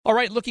All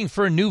right, looking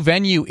for a new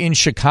venue in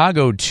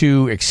Chicago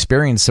to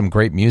experience some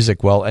great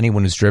music. Well,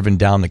 anyone who's driven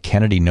down the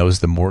Kennedy knows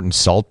the Morton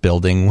Salt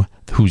Building,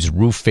 whose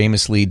roof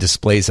famously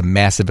displays a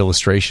massive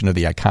illustration of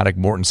the iconic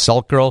Morton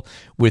Salt Girl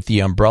with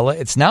the umbrella.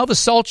 It's now the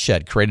Salt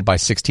Shed, created by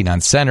 16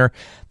 on Center,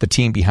 the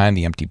team behind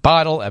The Empty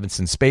Bottle,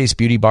 Evanston Space,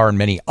 Beauty Bar, and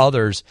many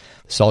others.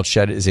 The Salt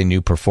Shed is a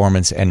new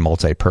performance and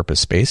multi-purpose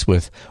space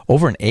with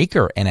over an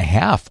acre and a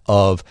half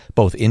of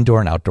both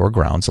indoor and outdoor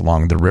grounds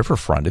along the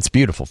riverfront. It's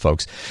beautiful,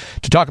 folks.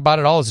 To talk about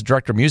it all is the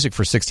director of music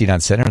for 16 on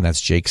Center, and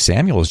that's Jake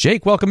Samuels.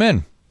 Jake, welcome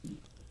in.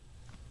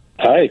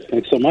 Hi,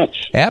 thanks so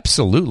much.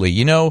 Absolutely.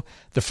 You know,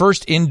 the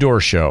first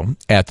indoor show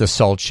at the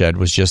Salt Shed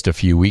was just a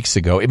few weeks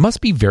ago. It must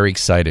be very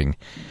exciting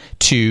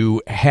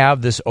to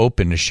have this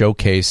open to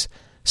showcase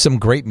some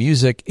great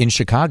music in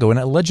Chicago in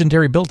a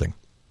legendary building.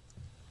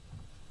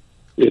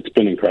 It's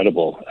been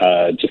incredible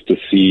just to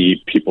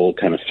see people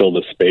kind of fill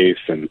the space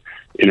and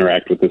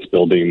interact with this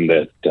building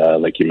that,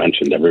 like you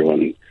mentioned,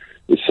 everyone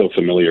is so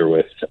familiar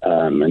with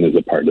and is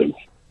a part of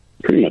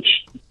pretty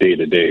much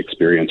day-to-day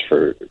experience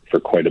for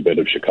quite a bit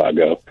of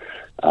Chicago.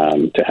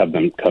 To have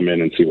them come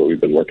in and see what we've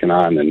been working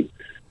on and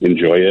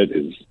enjoy it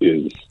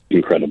is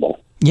incredible.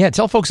 Yeah,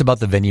 tell folks about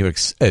the venue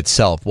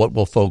itself. What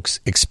will folks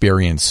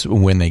experience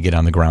when they get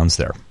on the grounds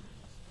there?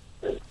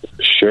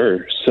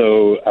 Sure.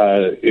 So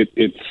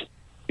it's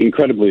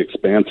incredibly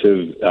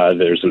expansive.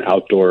 There's an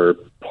outdoor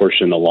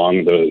portion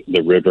along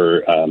the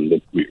river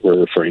that we're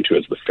referring to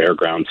as the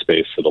fairground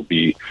space. It'll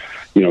be,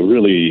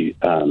 really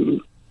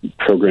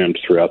programmed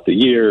throughout the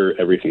year,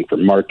 everything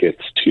from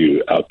markets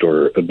to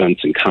outdoor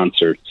events and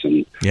concerts,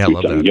 and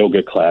we've done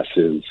yoga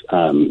classes.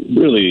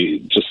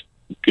 Really just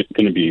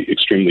going to be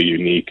extremely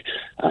unique.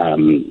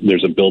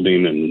 There's a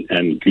building,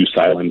 and Goose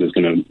Island is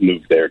going to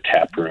move their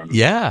tap room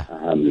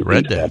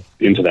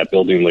into that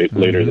building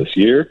later this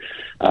year.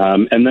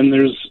 And then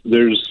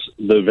there's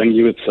the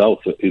venue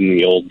itself in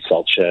the old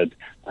Salt Shed,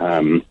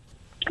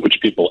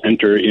 which people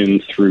enter in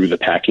through the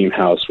packing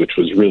house, which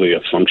was really a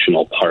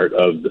functional part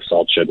of the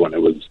Salt Shed when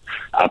it was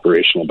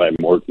operational by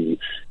Morton.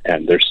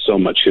 And there's so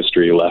much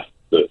history left.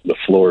 The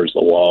floors,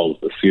 the walls,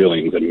 the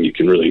ceilings, I mean, you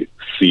can really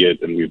see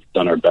it, and we've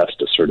done our best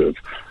to sort of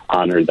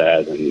honor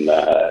that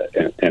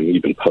and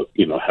even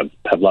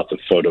have lots of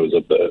photos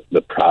of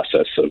the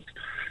process of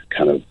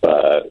kind of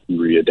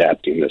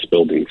readapting this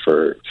building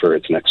for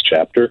its next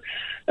chapter.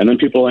 And then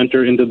people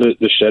enter into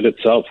the shed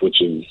itself,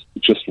 which is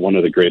just one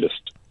of the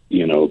greatest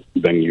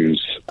venues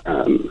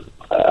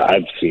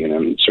I've seen.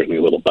 I'm certainly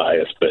a little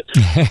biased, but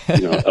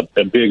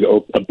a big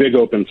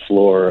open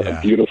floor, a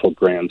beautiful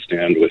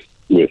grandstand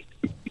with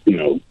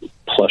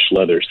plush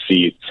leather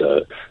seats,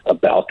 a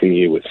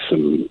balcony with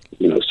some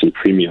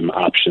premium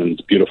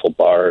options, beautiful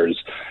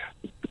bars,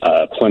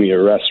 plenty of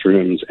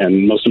restrooms,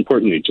 and most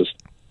importantly, just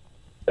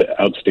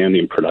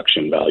outstanding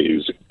production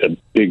values. A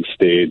big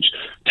stage,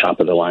 top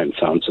of the line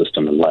sound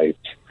system and lights.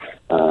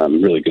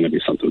 Really going to be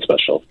something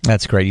special.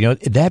 That's great.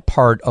 That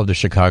part of the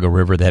Chicago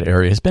River, that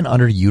area, has been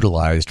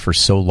underutilized for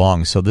so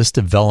long. So this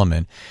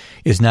development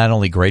is not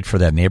only great for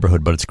that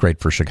neighborhood, but it's great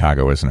for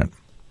Chicago, isn't it?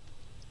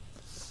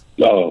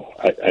 Oh,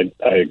 I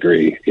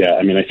agree. Yeah,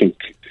 I mean, I think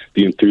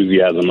the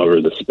enthusiasm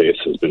over the space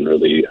has been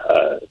really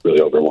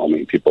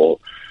overwhelming. People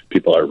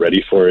are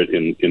ready for it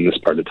in this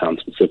part of town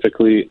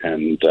specifically,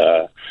 and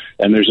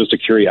there's just a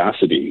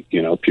curiosity.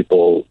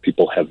 People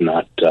have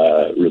not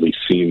really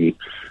seen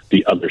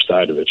the other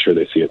side of it. Sure,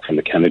 they see it from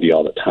the Kennedy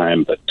all the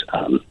time, but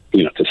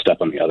to step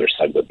on the other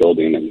side of the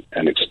building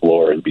and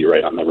explore and be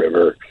right on the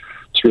river,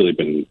 it's really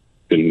been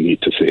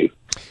neat to see.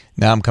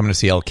 Now I'm coming to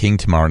see El King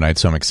tomorrow night,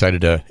 so I'm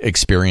excited to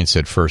experience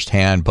it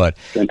firsthand. But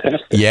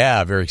fantastic.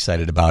 Yeah, very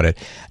excited about it.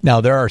 Now,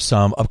 there are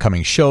some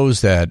upcoming shows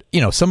that,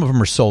 some of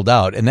them are sold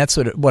out, and that's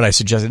what I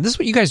suggested. This is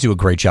what you guys do a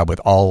great job with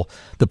all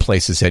the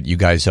places that you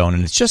guys own,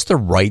 and it's just the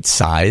right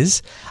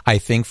size, I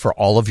think, for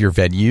all of your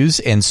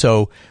venues. And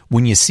so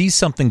when you see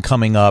something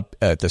coming up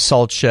at the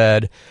Salt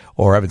Shed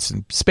or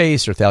Evanston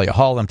Space or Thalia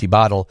Hall, Empty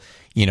Bottle,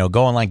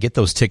 go online, get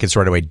those tickets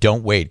right away.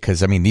 Don't wait, because,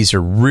 these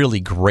are really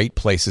great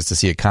places to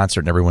see a concert,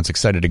 and everyone's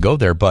excited to go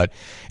there.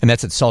 And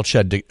that's at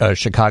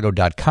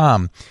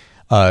saltshedchicago.com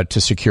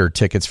to secure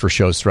tickets for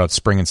shows throughout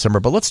spring and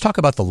summer. But let's talk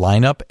about the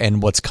lineup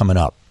and what's coming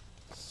up.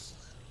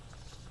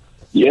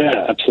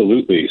 Yeah,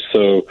 absolutely.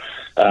 So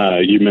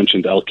you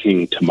mentioned El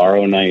King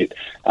tomorrow night.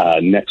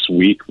 Next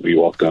week, we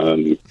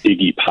welcome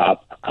Iggy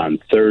Pop on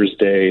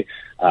Thursday,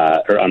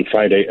 or on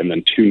Friday, and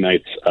then 2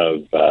 nights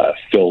of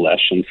Phil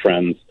Lesh and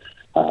Friends.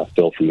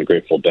 Phil from the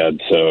Grateful Dead.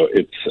 So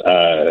it's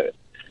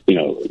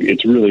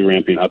really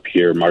ramping up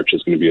here. March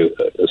is going to be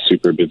a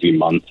super busy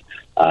month.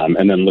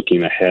 And then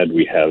looking ahead,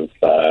 we have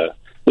the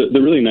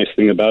really nice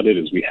thing about it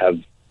is we have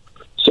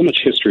so much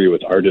history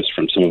with artists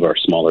from some of our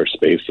smaller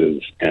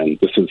spaces. And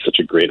this is such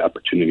a great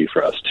opportunity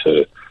for us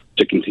to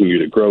continue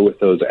to grow with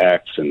those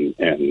acts and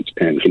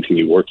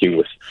continue working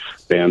with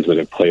bands that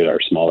have played our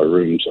smaller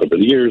rooms over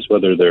the years,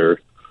 whether they're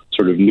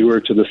sort of newer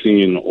to the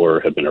scene or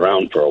have been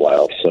around for a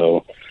while.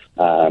 So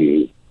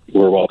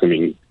we're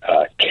welcoming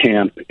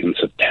Camp in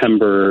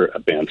September, a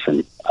band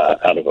from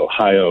out of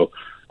Ohio,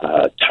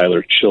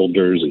 Tyler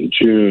Childers in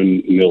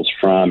June, Nils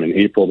Fromm in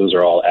April. Those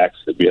are all acts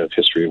that we have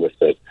history with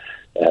at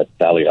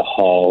Thalia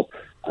Hall.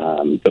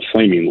 The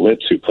Flaming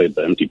Lips, who played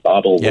the Empty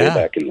Bottle way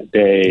back in the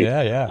day.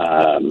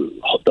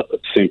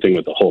 Same thing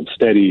with the Hold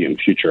Steady and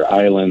Future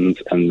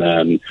Islands. And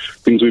then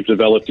things we've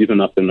developed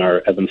even up in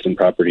our Evanston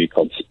property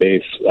called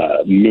Space,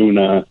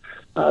 Muna,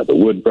 the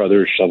Wood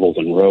Brothers, Shovels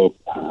and Rope.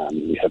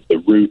 We have the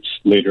Roots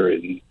later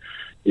in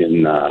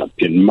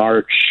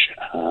March,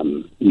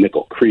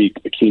 Nickel Creek,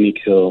 Bikini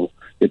Kill.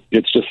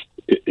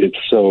 It's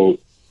so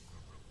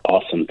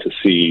awesome to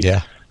see.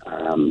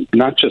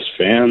 Not just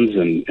fans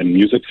and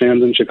music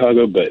fans in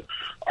Chicago, but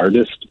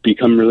artists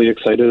become really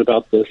excited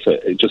about this.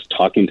 Just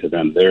talking to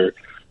them, they're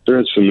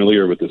as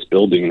familiar with this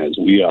building as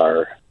we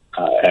are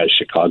as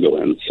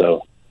Chicagoans.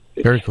 So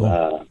very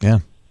cool.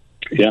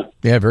 Yeah,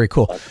 very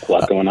cool. A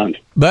lot going on.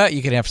 But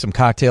you can have some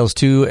cocktails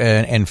too,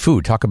 and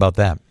food. Talk about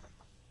that.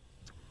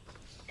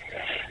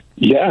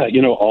 Yeah,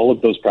 all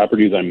of those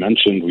properties I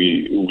mentioned,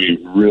 we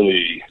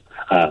really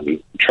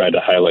try to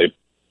highlight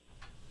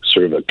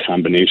sort of a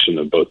combination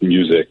of both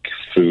music,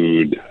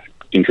 food,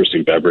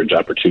 interesting beverage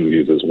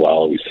opportunities as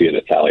well. We see it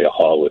at Thalia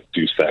Hall with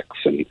Deus Ex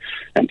and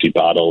Empty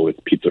Bottle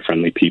with Pizza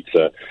Friendly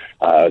Pizza.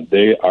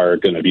 They are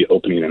going to be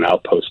opening an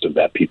outpost of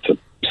that pizza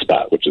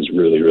spot, which is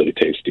really, really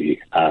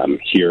tasty,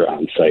 here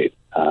on site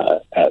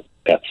at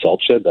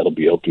Salt Shed. That'll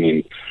be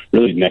opening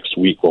really next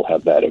week. We'll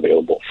have that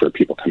available for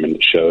people coming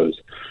to shows.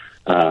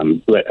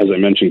 But as I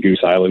mentioned,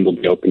 Goose Island will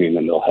be opening,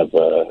 and they'll have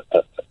a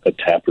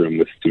tap room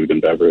with food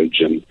and beverage.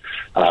 And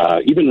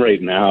even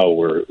right now,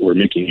 we're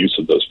making use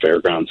of those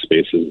fairground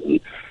spaces and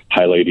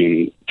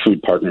highlighting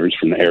food partners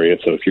from the area.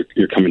 So if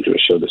you're coming to a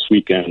show this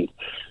weekend,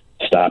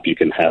 stop. You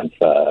can have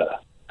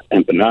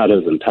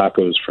empanadas and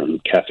tacos from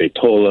Cafe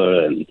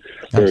Tola, and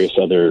various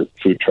other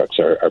food trucks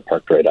are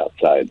parked right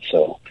outside.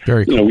 So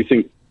very cool. We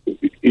think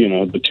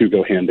the two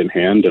go hand in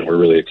hand, and we're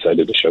really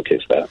excited to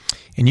showcase that.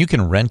 And you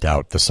can rent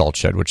out the Salt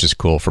Shed, which is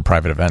cool for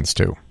private events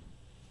too.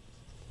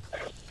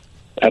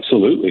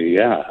 Absolutely,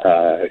 yeah.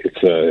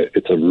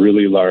 It's a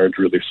really large,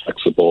 really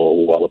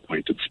flexible,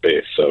 well-appointed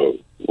space. So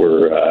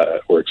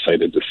we're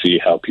excited to see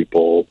how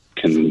people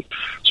can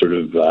sort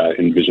of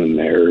envision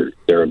their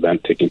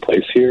event taking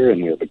place here,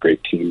 and we have a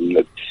great team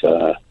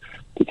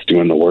that's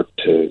doing the work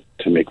to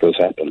make those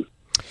happen.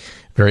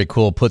 Very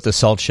cool. Put the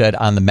Salt Shed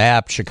on the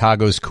map.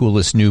 Chicago's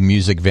coolest new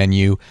music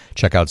venue.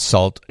 Check out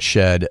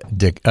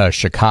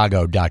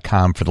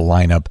saltshed.chicago.com for the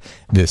lineup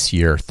this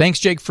year. Thanks,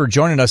 Jake, for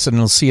joining us, and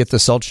we'll see you at the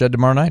Salt Shed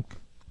tomorrow night.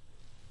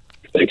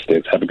 Thanks,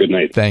 Dave. Have a good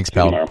night. Thanks,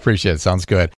 pal. Appreciate it. Sounds good.